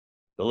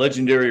The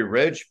legendary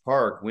Reg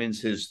Park wins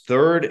his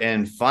third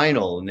and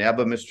final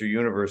NABBA Mr.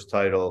 Universe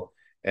title,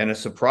 and a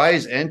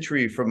surprise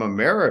entry from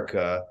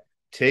America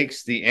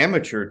takes the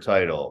amateur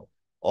title.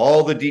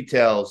 All the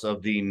details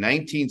of the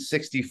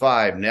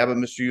 1965 NABBA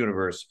Mr.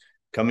 Universe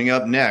coming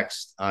up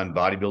next on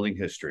Bodybuilding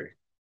History.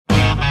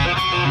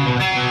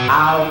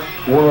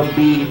 I will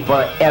be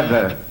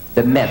forever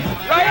the myth.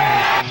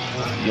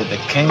 You're the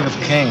king of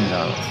kings,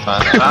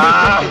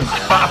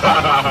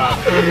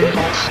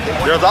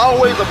 There's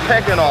always a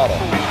pecking order.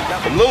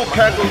 The little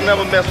packers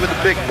never mess with the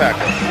big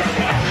packers.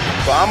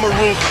 So I'm a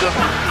rooster,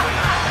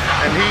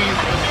 and he's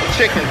a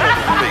chicken, so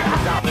to speak.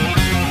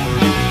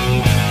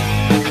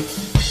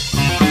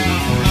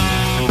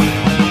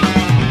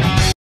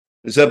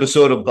 This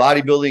episode of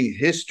Bodybuilding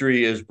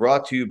History is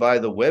brought to you by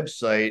the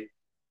website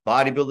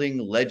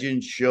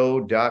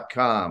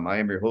bodybuildinglegendshow.com. I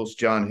am your host,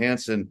 John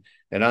Hansen,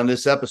 and on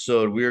this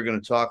episode, we are going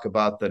to talk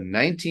about the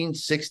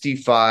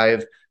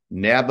 1965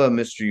 NABBA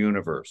Mr.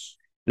 Universe.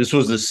 This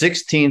was the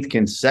 16th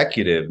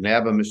consecutive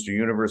NABBA Mr.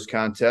 Universe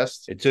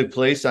contest. It took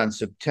place on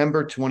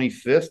September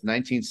 25th,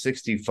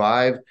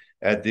 1965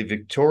 at the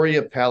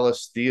Victoria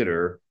Palace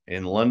Theatre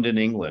in London,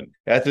 England.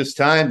 At this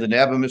time, the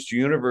NABBA Mr.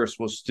 Universe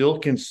was still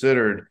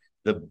considered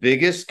the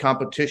biggest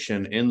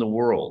competition in the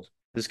world.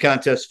 This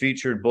contest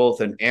featured both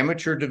an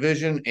amateur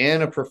division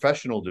and a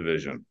professional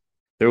division.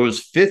 There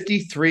was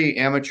 53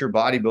 amateur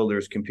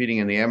bodybuilders competing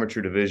in the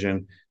amateur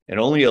division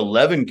and only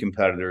 11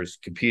 competitors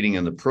competing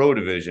in the pro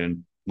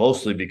division,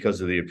 mostly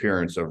because of the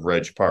appearance of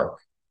Reg Park.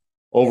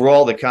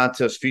 Overall, the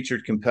contest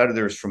featured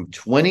competitors from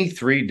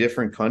 23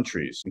 different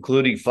countries,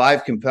 including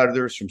 5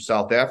 competitors from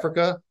South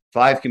Africa,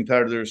 5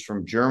 competitors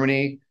from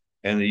Germany,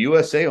 and the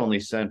USA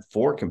only sent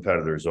 4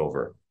 competitors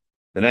over.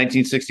 The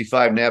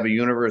 1965 NABBA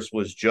Universe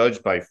was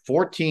judged by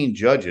 14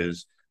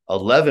 judges.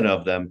 11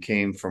 of them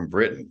came from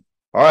Britain.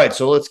 All right,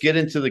 so let's get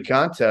into the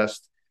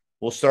contest.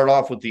 We'll start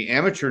off with the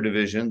amateur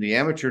division. The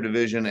amateur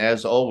division,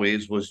 as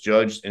always, was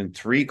judged in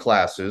 3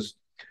 classes: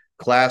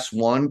 Class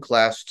 1,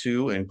 Class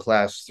 2, and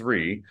Class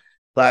 3.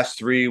 Class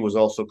 3 was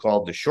also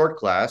called the short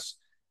class.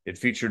 It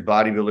featured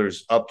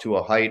bodybuilders up to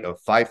a height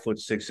of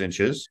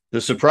 5'6".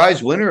 The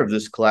surprise winner of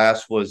this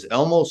class was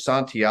Elmo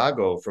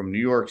Santiago from New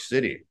York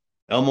City.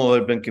 Elmo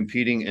had been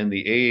competing in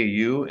the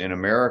AAU in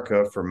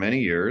America for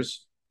many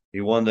years. He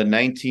won the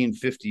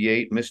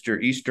 1958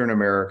 Mr. Eastern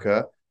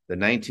America, the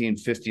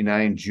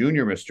 1959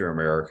 Junior Mr.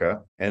 America,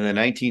 and the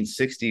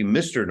 1960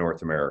 Mr.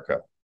 North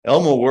America.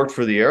 Elmo worked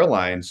for the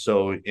airlines,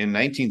 so in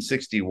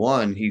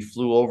 1961, he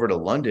flew over to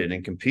London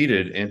and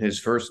competed in his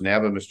first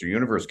NABBA Mr.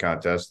 Universe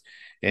contest,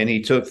 and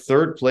he took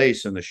 3rd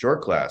place in the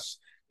short class.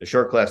 The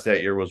short class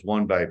that year was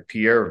won by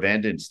Pierre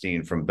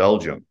Vandenstein from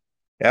Belgium.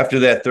 After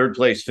that 3rd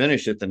place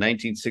finish at the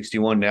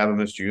 1961 NABBA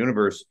Mr.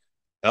 Universe,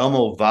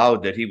 Elmo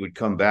vowed that he would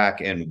come back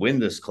and win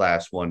this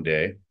class one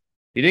day.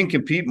 He didn't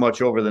compete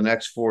much over the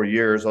next 4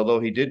 years,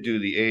 although he did do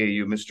the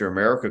AAU Mr.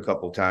 America a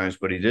couple times,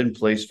 but he didn't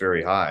place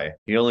very high.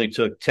 He only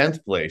took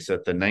 10th place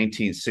at the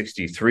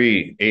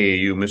 1963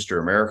 AAU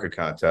Mr. America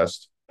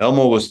contest.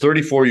 Elmo was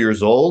 34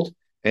 years old,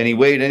 and he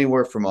weighed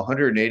anywhere from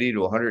 180 to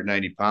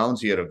 190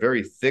 pounds. He had a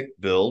very thick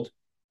build.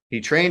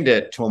 He trained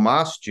at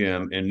Tomas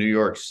Gym in New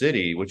York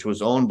City, which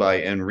was owned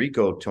by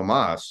Enrico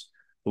Tomas,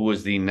 who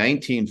was the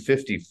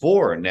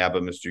 1954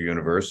 NABBA Mr.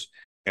 Universe.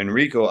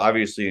 Enrico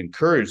obviously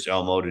encouraged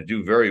Elmo to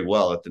do very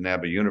well at the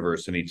NABBA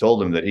Universe, and he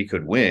told him that he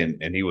could win,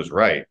 and he was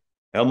right.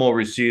 Elmo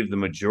received the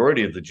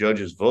majority of the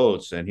judges'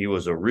 votes, and he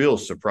was a real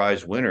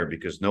surprise winner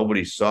because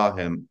nobody saw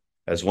him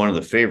as one of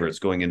the favorites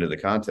going into the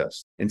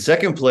contest. In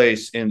 2nd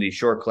place in the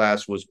short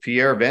class was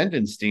Pierre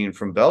Vandenstein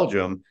from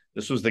Belgium.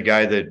 This was the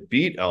guy that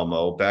beat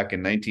Elmo back in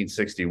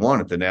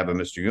 1961 at the NABBA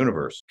Mr.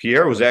 Universe.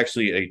 Pierre was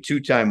actually a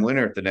 2-time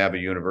winner at the NABBA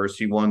Universe.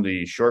 He won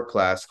the short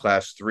class,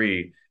 Class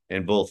 3,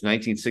 in both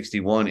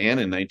 1961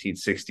 and in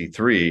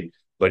 1963,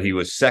 but he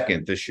was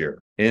 2nd this year.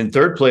 In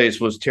 3rd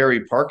place was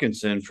Terry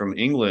Parkinson from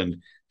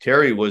England.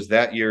 Terry was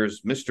that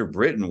year's Mr.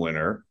 Britain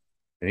winner,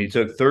 and he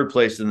took 3rd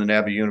place in the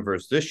NABBA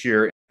Universe this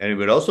year, and he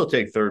would also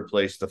take 3rd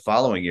place the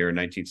following year in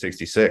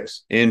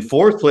 1966. In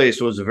 4th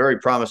place was a very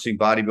promising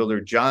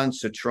bodybuilder, John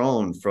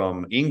Citrone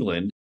from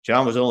England.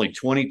 John was only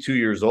 22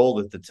 years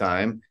old at the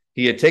time.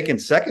 He had taken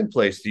 2nd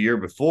place the year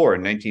before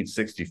in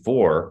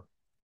 1964.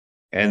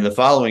 And the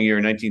following year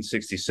in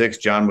 1966,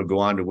 John would go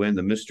on to win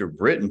the Mr.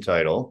 Britain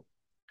title.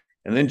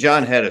 And then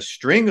John had a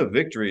string of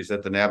victories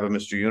at the NABBA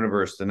Mr.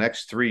 Universe. The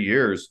next 3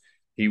 years,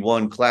 he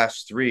won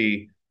Class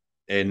 3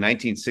 in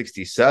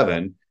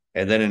 1967.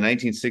 And then in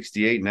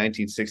 1968 and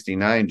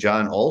 1969,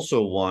 John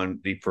also won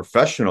the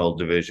professional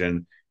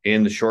division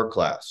in the short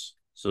class.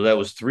 So that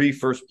was 3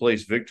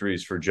 first-place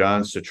victories for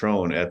John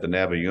Citrone at the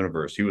NABBA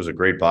Universe. He was a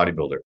great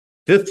bodybuilder.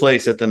 5th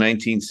place at the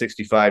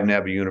 1965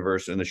 NABBA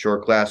Universe in the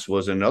short class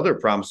was another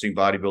promising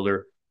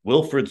bodybuilder,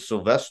 Wilfred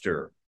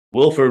Sylvester.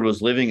 Wilfred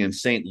was living in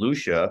St.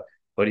 Lucia,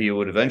 but he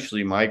would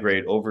eventually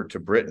migrate over to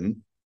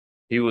Britain.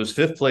 He was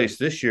 5th place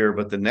this year,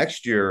 but the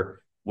next year,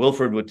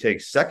 Wilfred would take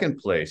 2nd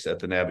place at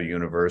the NABBA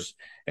Universe,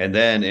 and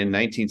then in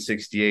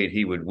 1968,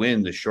 he would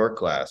win the short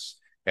class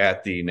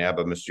at the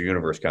NABBA Mr.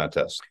 Universe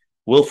contest.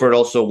 Wilfred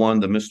also won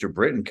the Mr.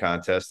 Britain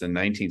contest in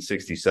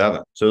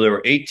 1967. So there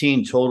were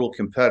 18 total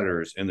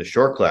competitors in the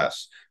short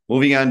class.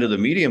 Moving on to the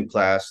medium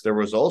class, there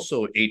was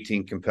also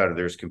 18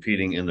 competitors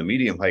competing in the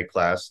medium height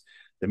class.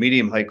 The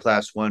medium height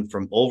class went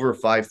from over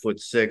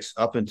 5'6"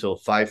 up until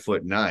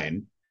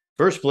 5'9".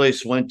 First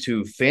place went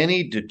to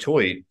Fanny du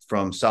Toit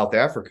from South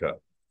Africa.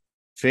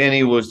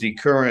 Fanny was the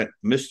current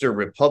Mr.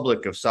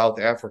 Republic of South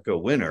Africa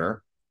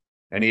winner,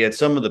 and he had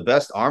some of the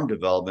best arm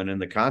development in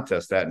the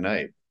contest that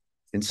night.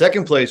 In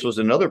second place was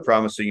another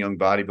promising young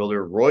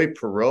bodybuilder, Roy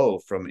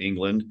Perot from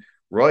England.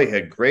 Roy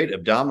had great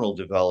abdominal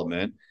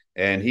development,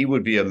 and he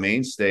would be a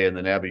mainstay in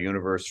the NABBA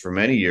universe for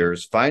many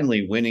years,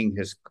 finally winning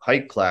his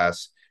height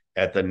class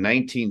at the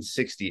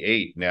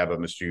 1968 NABBA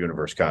Mr.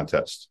 Universe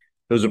contest.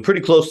 It was a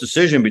pretty close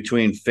decision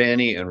between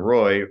Fanny and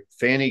Roy.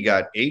 Fanny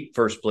got 8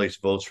 first-place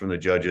votes from the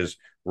judges.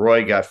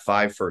 Roy got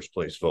 5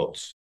 first-place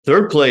votes.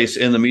 Third place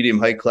in the medium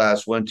height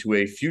class went to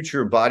a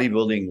future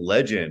bodybuilding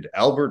legend,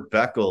 Albert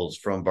Beckles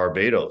from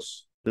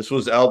Barbados. This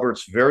was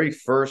Albert's very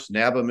first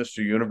NABBA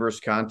Mr. Universe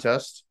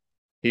contest.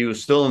 He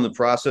was still in the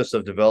process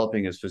of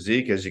developing his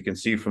physique, as you can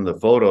see from the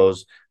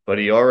photos, but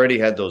he already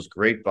had those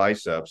great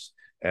biceps,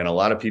 and a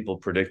lot of people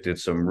predicted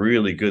some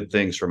really good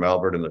things from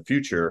Albert in the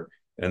future,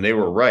 and they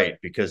were right,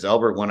 because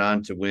Albert went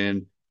on to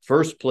win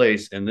first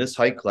place in this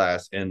height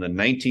class in the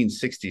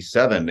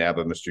 1967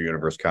 NABBA Mr.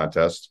 Universe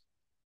contest.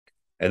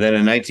 And then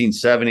in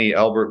 1970,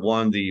 Albert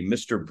won the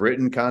Mr.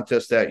 Britain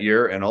contest that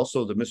year and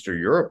also the Mr.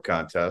 Europe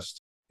contest.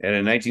 And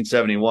in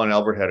 1971,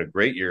 Albert had a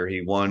great year.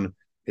 He won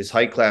his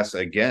height class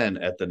again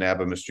at the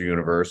NABBA Mr.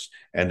 Universe.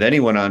 And then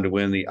he went on to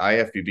win the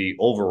IFBB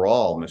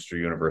overall Mr.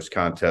 Universe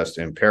contest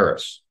in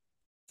Paris.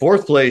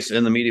 Fourth place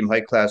in the medium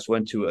height class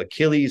went to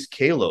Achilles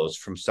Kalos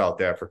from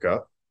South Africa.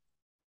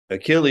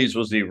 Achilles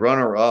was the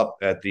runner-up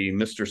at the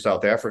Mr.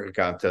 South Africa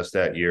contest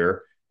that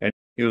year. And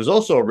he was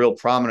also a real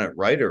prominent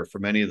writer for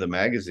many of the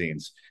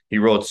magazines. He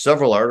wrote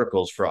several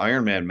articles for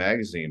Iron Man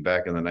magazine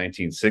back in the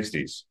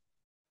 1960s.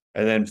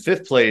 And then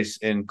fifth place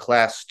in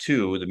class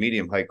 2, the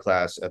medium height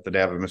class at the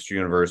NABBA Mr.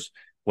 Universe,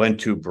 went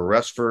to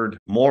Beresford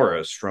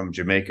Morris from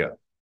Jamaica.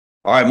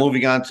 All right,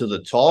 moving on to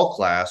the tall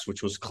class,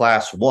 which was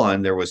class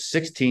 1. There was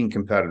 16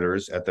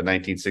 competitors at the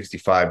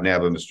 1965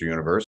 NABBA Mr.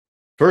 Universe.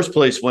 First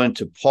place went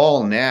to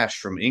Paul Nash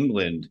from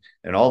England,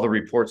 and all the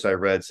reports I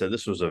read said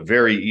this was a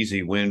very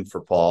easy win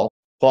for Paul.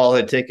 Paul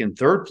had taken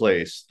third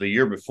place the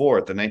year before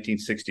at the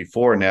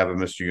 1964 NABBA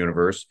Mr.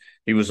 Universe.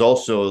 He was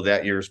also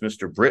that year's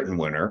Mr. Britain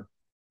winner,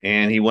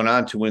 and he went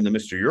on to win the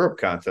Mr. Europe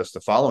contest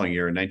the following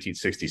year in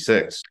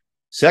 1966.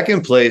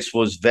 Second place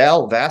was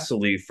Val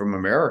Vasily from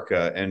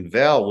America, and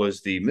Val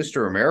was the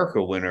Mr.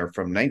 America winner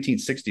from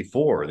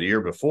 1964, the year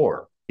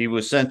before. He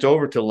was sent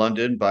over to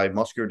London by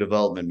Muscular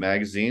Development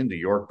magazine, the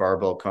York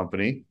Barbell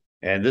Company,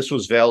 and this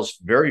was Val's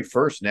very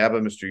first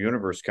NABBA Mr.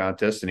 Universe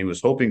contest, and he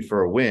was hoping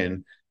for a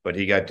win, but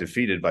he got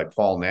defeated by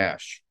Paul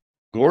Nash.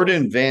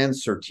 Gordon Van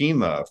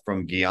Sertima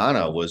from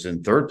Guyana was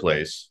in third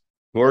place.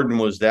 Gordon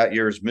was that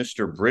year's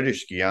Mr.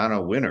 British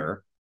Guyana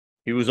winner.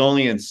 He was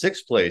only in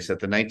sixth place at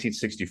the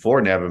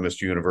 1964 NABBA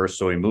Mr. Universe,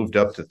 so he moved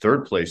up to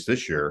third place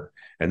this year,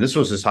 and this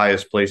was his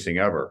highest placing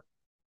ever.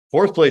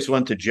 Fourth place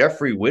went to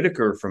Jeffrey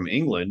Whitaker from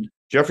England.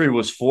 Jeffrey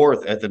was fourth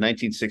at the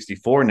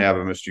 1964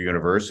 NABBA Mr.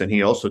 Universe, and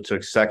he also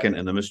took second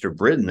in the Mr.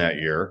 Britain that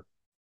year,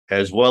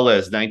 as well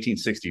as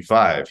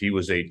 1965. He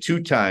was a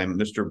 2-time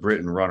Mr.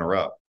 Britain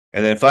runner-up.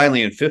 And then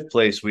finally, in fifth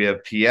place, we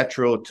have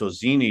Pietro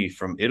Tozzini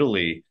from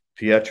Italy.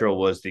 Pietro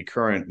was the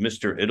current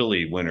Mr.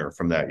 Italy winner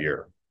from that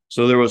year.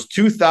 So there was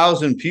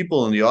 2,000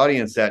 people in the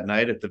audience that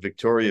night at the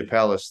Victoria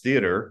Palace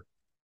Theater,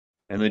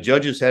 and the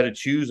judges had to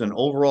choose an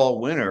overall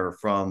winner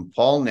from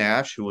Paul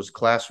Nash, who was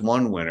Class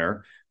 1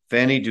 winner,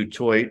 Fanny du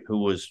Toit, who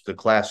was the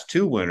Class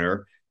 2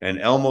 winner,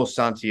 and Elmo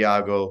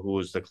Santiago, who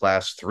was the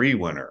Class 3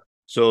 winner.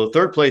 So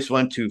third place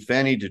went to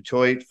Fanny du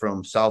Toit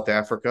from South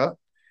Africa.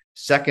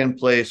 Second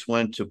place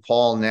went to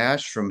Paul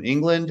Nash from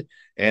England,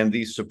 and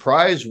the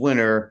surprise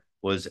winner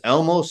was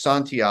Elmo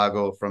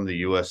Santiago from the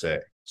USA.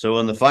 So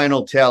in the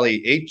final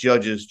tally, 8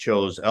 judges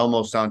chose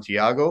Elmo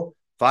Santiago,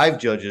 5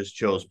 judges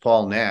chose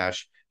Paul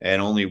Nash,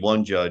 and only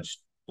 1 judge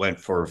went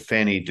for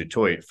Fanny du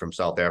Toit from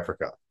South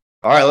Africa.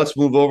 All right, let's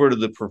move over to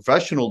the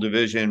professional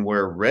division,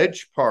 where Reg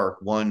Park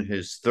won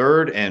his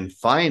third and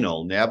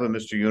final NABBA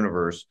Mr.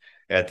 Universe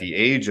at the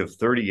age of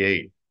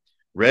 38.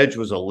 Reg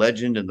was a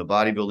legend in the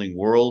bodybuilding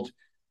world.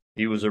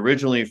 He was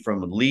originally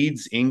from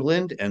Leeds,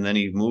 England, and then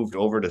he moved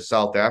over to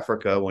South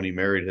Africa when he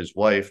married his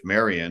wife,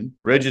 Marion.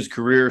 Reg's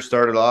career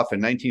started off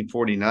in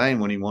 1949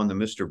 when he won the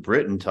Mr.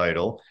 Britain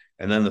title,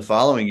 and then the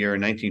following year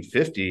in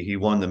 1950, he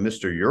won the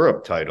Mr.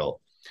 Europe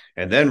title.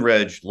 And then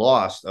Reg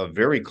lost a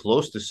very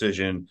close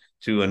decision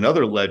to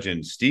another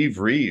legend, Steve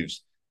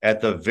Reeves, at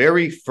the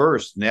very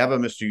first NABBA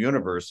Mr.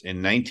 Universe in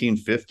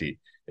 1950.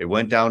 It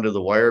went down to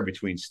the wire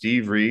between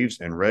Steve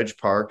Reeves and Reg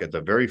Park at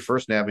the very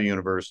first NABBA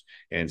Universe,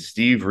 and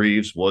Steve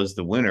Reeves was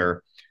the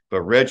winner.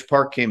 But Reg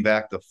Park came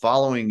back the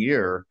following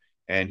year,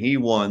 and he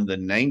won the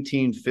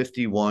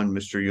 1951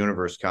 Mr.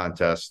 Universe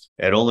contest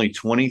at only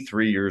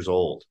 23 years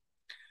old.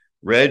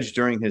 Reg,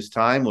 during his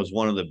time, was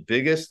one of the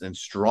biggest and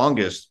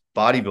strongest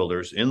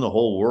bodybuilders in the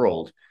whole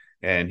world,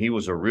 and he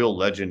was a real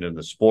legend in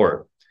the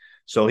sport.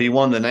 So he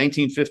won the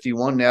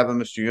 1951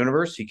 NABBA Mr.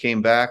 Universe. He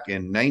came back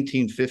in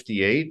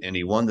 1958, and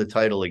he won the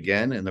title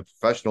again in the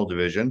professional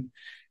division.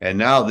 And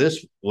now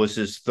this was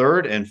his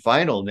third and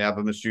final NABBA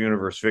Mr.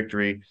 Universe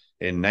victory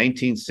in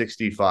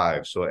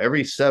 1965. So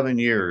every 7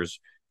 years,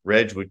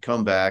 Reg would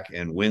come back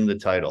and win the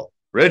title.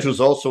 Reg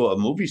was also a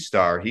movie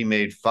star. He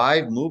made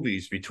 5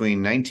 movies between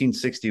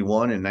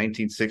 1961 and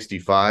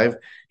 1965.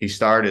 He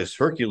starred as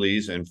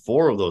Hercules in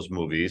 4 of those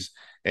movies.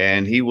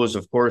 And he was,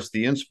 of course,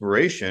 the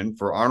inspiration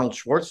for Arnold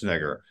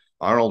Schwarzenegger.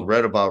 Arnold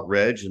read about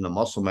Reg in the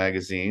muscle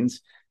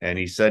magazines, and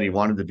he said he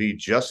wanted to be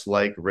just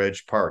like Reg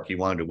Park. He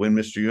wanted to win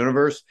Mr.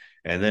 Universe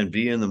and then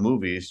be in the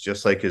movies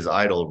just like his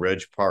idol,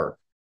 Reg Park.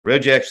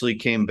 Reg actually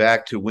came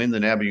back to win the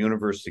NABBA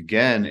Universe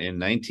again in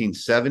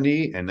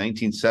 1970 and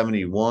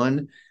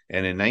 1971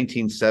 and in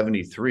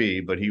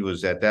 1973, but he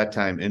was at that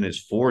time in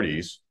his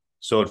 40s.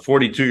 So at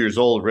 42 years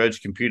old, Reg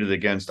competed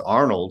against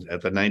Arnold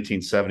at the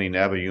 1970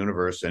 NABBA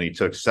Universe, and he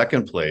took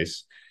second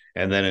place.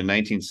 And then in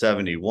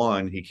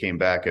 1971, he came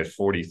back at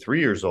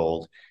 43 years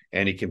old,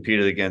 and he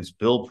competed against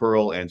Bill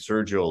Pearl and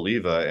Sergio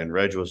Oliva, and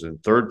Reg was in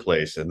third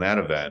place in that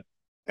event.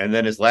 And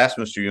then his last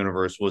Mr.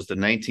 Universe was the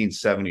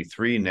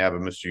 1973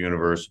 NABBA Mr.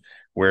 Universe,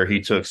 where he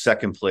took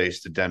second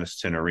place to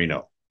Dennis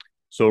Tenorino.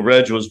 So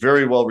Reg was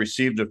very well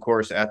received, of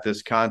course, at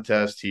this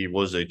contest. He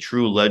was a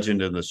true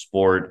legend in the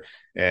sport,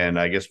 and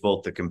I guess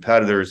both the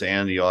competitors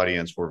and the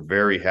audience were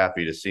very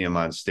happy to see him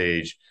on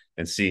stage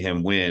and see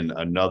him win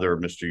another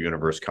Mr.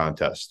 Universe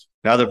contest.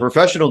 Now, the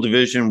professional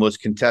division was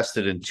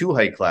contested in 2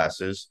 height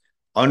classes,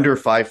 under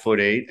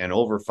 5'8" and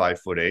over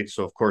 5'8".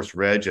 So, of course,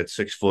 Reg at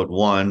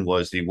 6'1"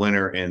 was the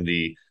winner in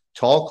the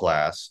tall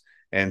class.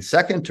 And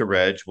second to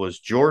Reg was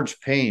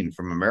George Payne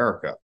from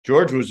America.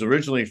 George was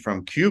originally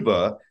from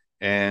Cuba,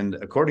 and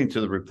according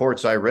to the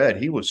reports I read,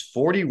 he was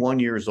 41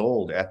 years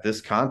old at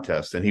this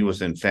contest, and he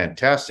was in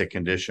fantastic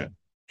condition.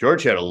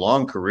 George had a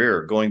long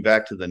career going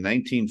back to the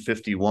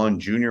 1951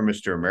 Junior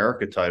Mr.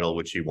 America title,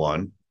 which he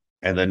won,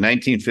 and the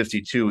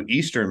 1952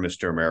 Eastern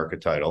Mr. America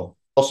title.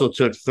 Also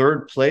took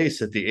third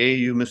place at the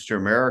AAU Mr.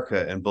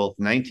 America in both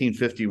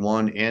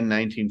 1951 and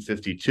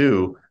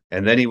 1952.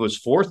 And then he was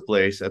fourth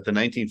place at the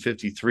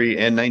 1953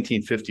 and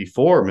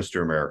 1954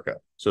 Mr. America.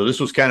 So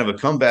this was kind of a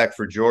comeback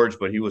for George,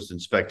 but he was in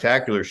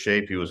spectacular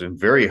shape. He was in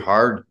very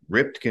hard,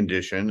 ripped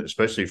condition,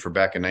 especially for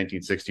back in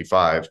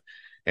 1965.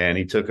 And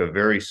he took a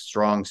very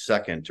strong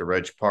second to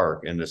Reg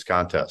Park in this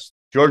contest.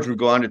 George would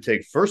go on to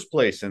take first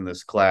place in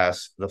this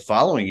class the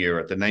following year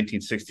at the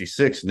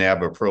 1966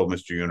 NABBA Pro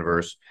Mr.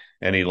 Universe,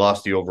 and he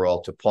lost the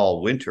overall to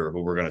Paul Winter,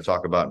 who we're going to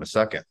talk about in a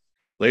second.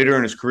 Later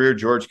in his career,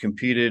 George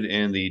competed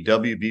in the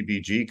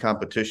WBBG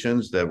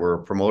competitions that were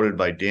promoted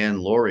by Dan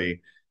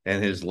Laurie,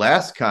 and his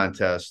last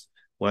contest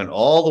went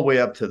all the way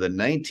up to the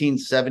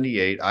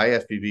 1978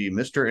 IFBB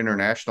Mr.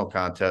 International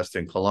contest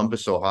in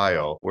Columbus,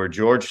 Ohio, where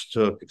George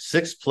took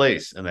 6th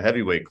place in the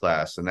heavyweight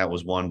class, and that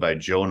was won by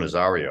Joe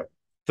Nazario.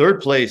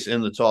 Third place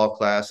in the tall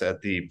class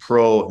at the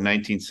Pro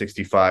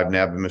 1965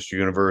 NABBA Mr.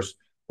 Universe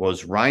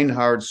was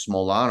Reinhard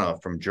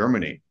Smolana from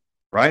Germany.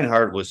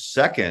 Reinhard was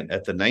second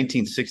at the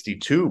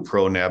 1962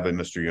 Pro NABBA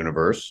Mr.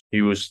 Universe.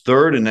 He was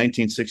third in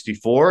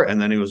 1964,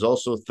 and then he was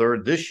also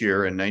third this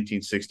year in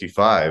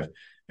 1965.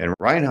 And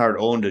Reinhard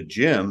owned a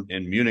gym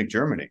in Munich,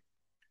 Germany.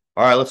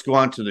 All right, let's go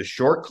on to the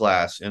short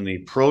class in the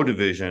pro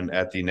division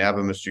at the NABBA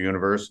Mr.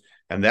 Universe,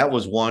 and that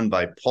was won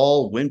by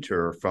Paul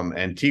Winter from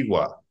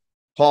Antigua.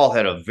 Paul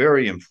had a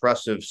very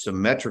impressive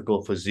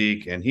symmetrical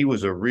physique, and he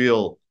was a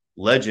real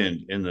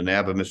legend in the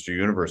NABBA Mr.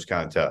 Universe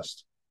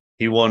contest.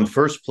 He won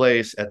first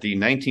place at the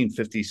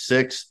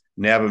 1956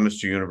 NABBA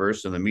Mr.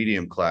 Universe in the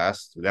medium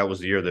class. That was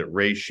the year that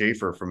Ray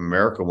Schaefer from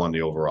America won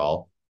the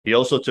overall. He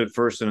also took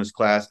first in his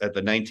class at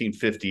the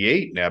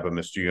 1958 NABBA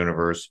Mr.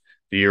 Universe,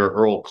 the year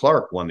Earl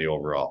Clark won the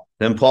overall.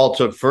 Then Paul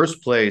took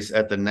first place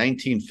at the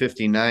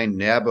 1959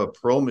 NABBA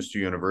Pro Mr.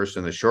 Universe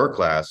in the short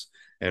class,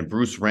 and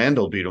Bruce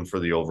Randall beat him for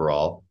the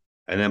overall.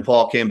 And then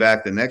Paul came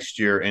back the next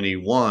year, and he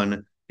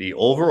won the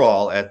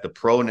overall at the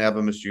Pro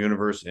NABBA Mr.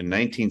 Universe in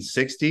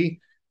 1960.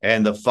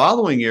 And the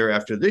following year,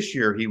 after this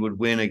year, he would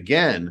win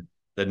again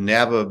the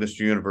NABBA Mr.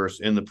 Universe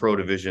in the pro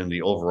division,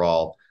 the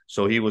overall.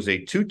 So he was a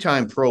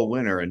 2-time pro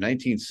winner in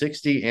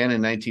 1960 and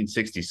in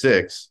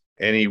 1966.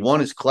 And he won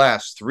his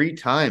class 3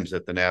 times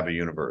at the NABBA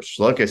Universe.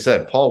 So like I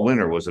said, Paul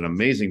Winter was an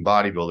amazing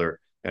bodybuilder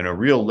and a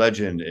real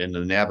legend in the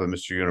NABBA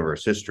Mr.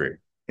 Universe history.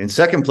 In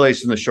second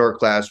place in the short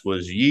class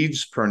was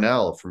Yves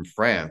Pernel from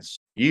France.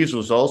 Yves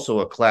was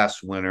also a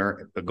class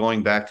winner, but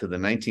going back to the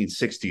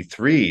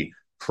 1963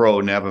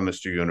 Pro NABBA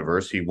Mr.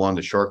 Universe. He won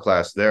the short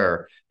class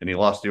there, and he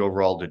lost the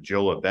overall to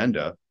Joe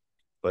Abenda.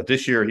 But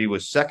this year, he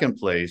was second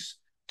place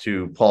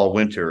to Paul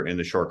Winter in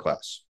the short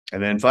class.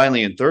 And then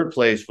finally, in third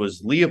place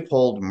was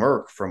Leopold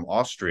Merck from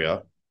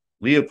Austria.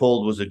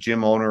 Leopold was a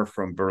gym owner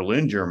from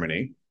Berlin,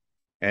 Germany,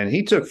 and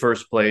he took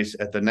first place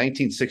at the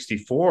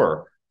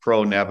 1964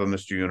 Pro NABBA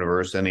Mr.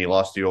 Universe, and he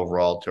lost the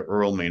overall to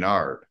Earl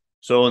Maynard.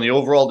 So in the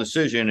overall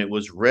decision, it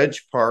was Reg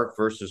Park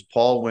versus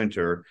Paul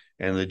Winter,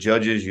 and the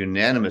judges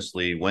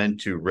unanimously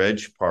went to Reg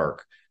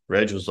Park.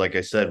 Reg was, like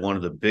I said, one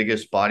of the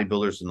biggest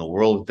bodybuilders in the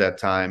world at that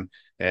time,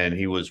 and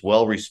he was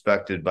well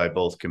respected by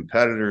both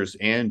competitors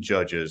and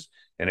judges,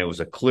 and it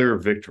was a clear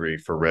victory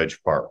for Reg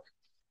Park.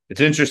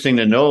 It's interesting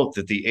to note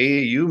that the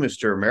AAU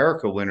Mr.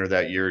 America winner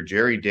that year,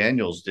 Jerry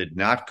Daniels, did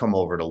not come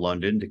over to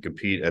London to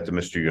compete at the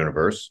Mr.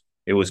 Universe.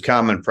 It was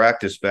common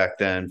practice back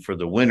then for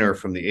the winner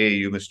from the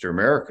AAU Mr.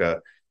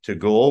 America to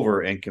go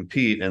over and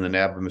compete in the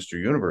NABBA Mr.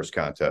 Universe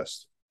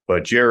contest.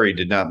 But Jerry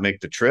did not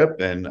make the trip,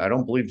 and I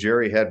don't believe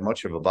Jerry had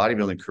much of a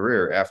bodybuilding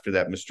career after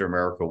that Mr.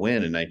 America win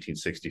in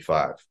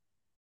 1965.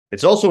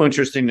 It's also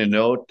interesting to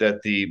note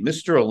that the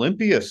Mr.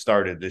 Olympia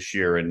started this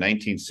year in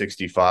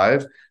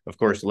 1965. Of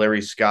course,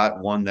 Larry Scott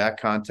won that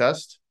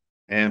contest.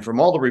 And from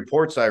all the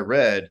reports I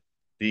read,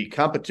 the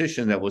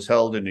competition that was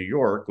held in New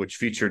York, which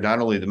featured not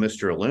only the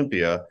Mr.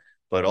 Olympia,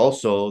 but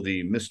also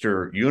the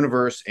Mr.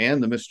 Universe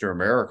and the Mr.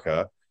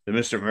 America. The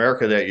Mr.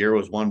 America that year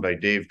was won by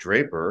Dave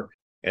Draper,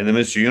 and the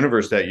Mr.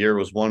 Universe that year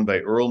was won by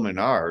Earl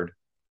Menard.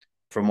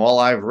 From all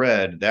I've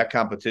read, that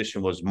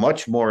competition was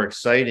much more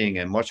exciting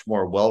and much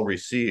more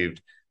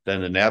well-received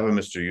than the NABBA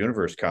Mr.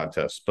 Universe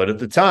contest. But at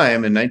the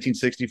time, in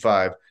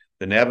 1965,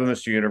 the NABBA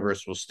Mr.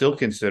 Universe was still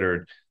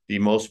considered the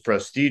most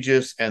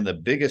prestigious and the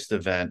biggest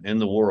event in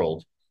the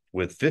world,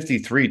 with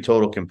 53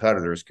 total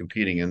competitors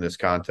competing in this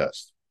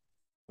contest.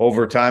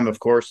 Over time, of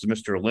course, the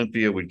Mr.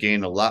 Olympia would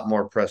gain a lot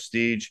more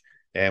prestige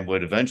and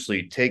would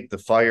eventually take the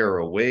fire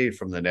away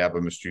from the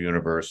NABBA Mr.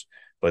 Universe,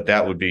 but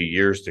that would be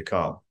years to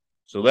come.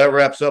 So that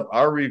wraps up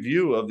our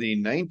review of the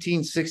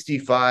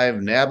 1965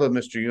 NABBA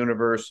Mr.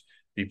 Universe.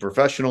 The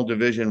professional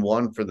division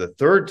won for the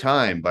third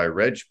time by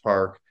Reg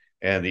Park,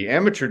 and the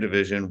amateur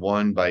division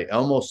won by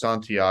Elmo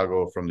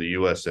Santiago from the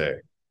USA.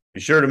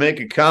 Be sure to make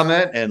a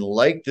comment and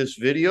like this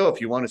video. If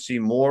you want to see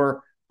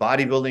more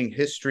bodybuilding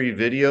history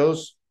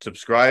videos,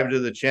 subscribe to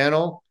the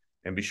channel,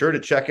 and be sure to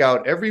check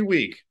out every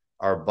week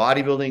our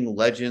Bodybuilding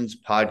Legends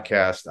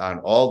podcast on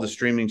all the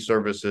streaming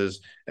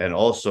services and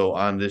also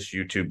on this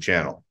YouTube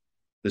channel.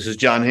 This is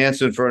John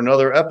Hansen for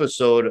another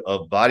episode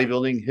of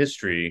Bodybuilding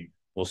History.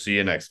 We'll see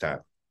you next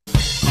time.